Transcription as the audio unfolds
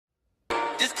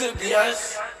could be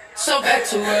us. So back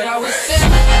to what I was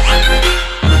saying.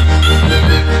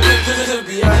 Could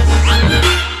be us.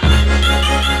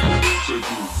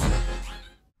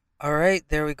 Alright,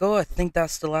 there we go. I think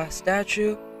that's the last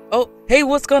statue. Oh, hey,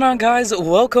 what's going on, guys?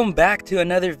 Welcome back to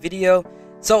another video.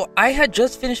 So I had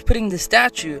just finished putting the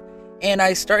statue and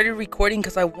I started recording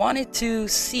because I wanted to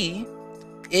see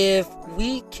if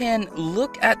we can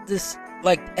look at this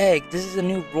like egg. This is a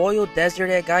new royal desert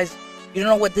egg, guys. You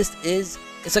don't know what this is?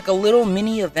 It's like a little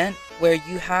mini event where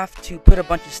you have to put a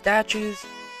bunch of statues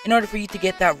in order for you to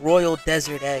get that royal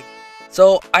desert egg.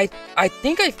 So I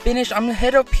think I finished. I'm gonna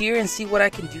head up here and see what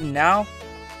I can do now.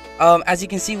 As you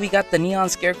can see, we got the neon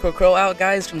scarecrow crow out,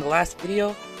 guys, from the last video.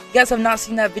 If you guys have not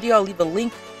seen that video, I'll leave a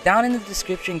link down in the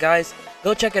description, guys.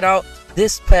 Go check it out.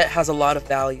 This pet has a lot of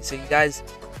value, so you guys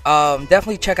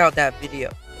definitely check out that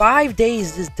video. 5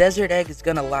 days this desert egg is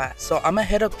gonna last, so I'm gonna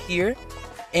head up here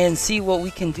and see what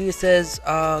we can do. It says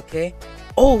okay.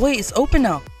 Oh wait, it's open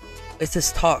now. It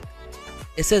says talk.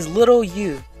 It says, little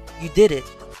you did it.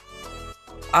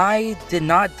 I did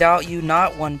not doubt you,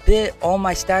 not one bit. All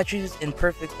my statues in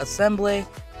perfect assembly.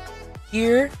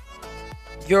 Here,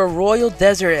 your royal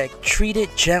desert egg. Treat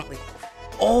it gently.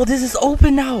 Oh, this is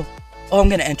open now. Oh, I'm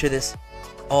gonna enter this.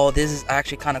 Oh, this is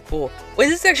actually kind of cool. Wait,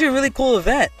 this is actually a really cool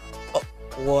event. Oh,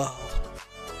 whoa.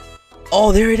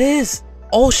 Oh, there it is.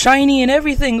 All shiny and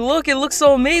everything. Look, it looks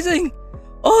so amazing.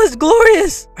 Oh, it's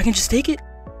glorious. I can just take it.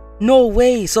 No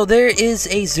way. So there is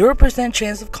a 0%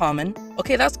 chance of common.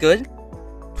 Okay, that's good.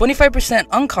 25%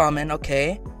 uncommon.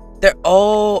 Okay.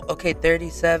 Oh, okay,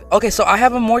 37. Okay, so I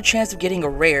have a more chance of getting a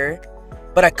rare,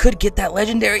 but I could get that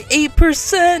legendary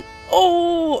 8%.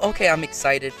 Oh, okay, I'm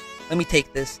excited. Let me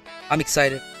take this. I'm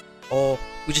excited. Oh,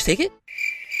 we just take it?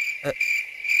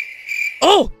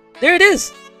 Oh, there it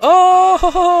is.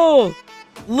 Oh,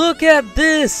 look at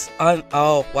this.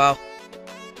 Oh, wow.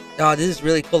 Oh, this is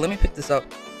really cool. Let me pick this up.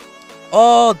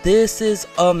 Oh, this is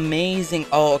amazing.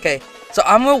 Oh, okay. So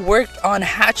I'm gonna work on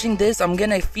hatching this. I'm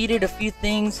gonna feed it a few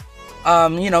things,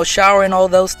 you know, shower and all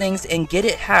those things, and get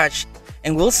it hatched.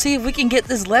 And we'll see if we can get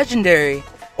this legendary,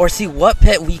 or see what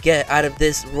pet we get out of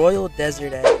this royal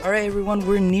desert egg. All right, everyone,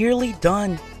 we're nearly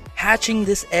done hatching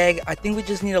this egg. I think we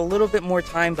just need a little bit more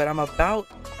time, but I'm about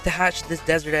to hatch this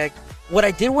desert egg. What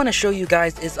I did want to show you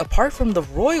guys is, apart from the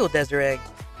royal desert egg,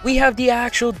 we have the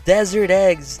actual desert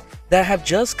eggs that have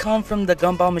just come from the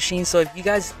gumball machine. So if you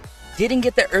guys didn't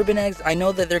get the urban eggs, I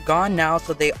know that they're gone now,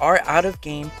 so they are out of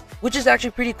game, which is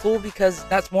actually pretty cool because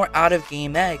that's more out of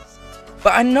game eggs.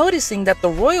 But I'm noticing that the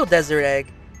royal desert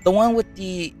egg, the one with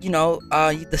the, you know,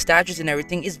 the statues and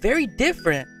everything, is very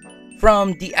different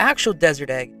from the actual desert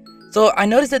egg. So I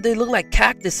noticed that they look like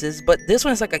cactuses, but this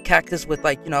one is like a cactus with,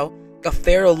 like, you know, a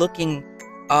pharaoh looking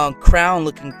crown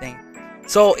looking thing.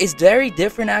 So it's very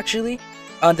different actually.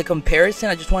 The comparison,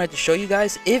 I just wanted to show you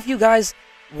guys. If you guys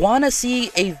want to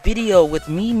see a video with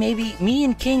me, maybe me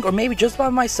and King, or maybe just by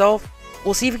myself,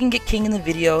 we'll see if we can get King in the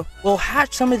video. We'll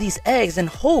hatch some of these eggs and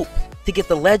hope to get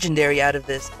the legendary out of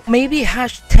this. Maybe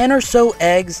hatch 10 or so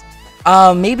eggs.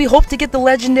 Maybe hope to get the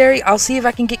legendary. I'll see if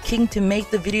I can get King to make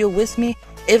the video with me.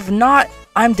 If not,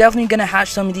 I'm definitely gonna hatch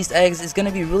some of these eggs. It's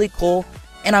gonna be really cool,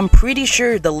 and I'm pretty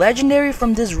sure the legendary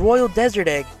from this royal desert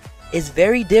egg is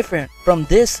very different from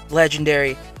this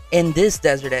legendary in this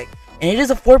desert egg, and it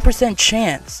is a 4%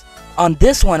 chance on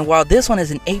this one, while this one is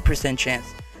an 8% chance.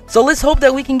 So let's hope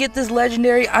that we can get this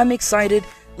legendary. I'm excited.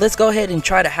 Let's go ahead and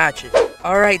try to hatch it.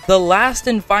 Alright, the last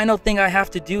and final thing I have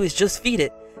to do is just feed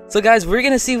it. So guys, we're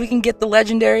gonna see if we can get the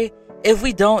legendary. If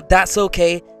we don't, that's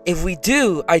okay. If we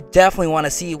do, I definitely want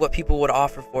to see what people would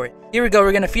offer for it. Here we go.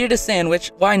 We're gonna feed it a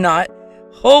sandwich. Why not?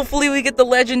 Hopefully we get the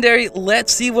legendary.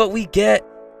 Let's see what we get.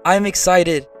 I'm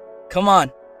excited. Come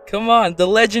on. Come on. The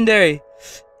legendary.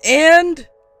 And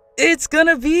it's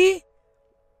gonna be...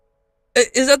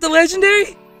 Is that the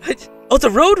legendary? Oh, it's a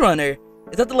Roadrunner.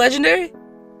 Is that the legendary?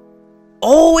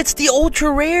 Oh, it's the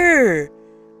ultra rare.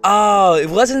 Oh, it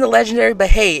wasn't the legendary, but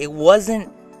hey, it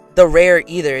wasn't the rare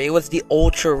either. It was the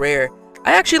ultra rare.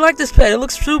 I actually like this pet. It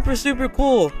looks super, super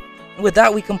cool. And with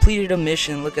that, we completed a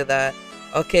mission. Look at that.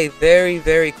 Okay, very,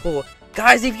 very cool.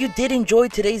 Guys, if you did enjoy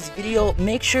today's video,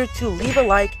 make sure to leave a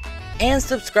like and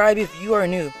subscribe if you are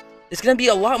new. There's going to be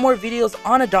a lot more videos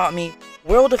on Adopt Me,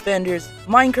 World Defenders,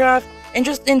 Minecraft, and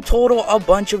just in total a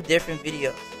bunch of different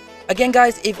videos. Again,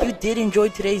 guys, if you did enjoy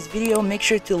today's video, make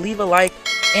sure to leave a like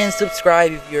and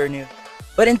subscribe if you're new.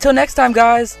 But until next time,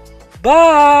 guys,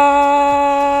 bye!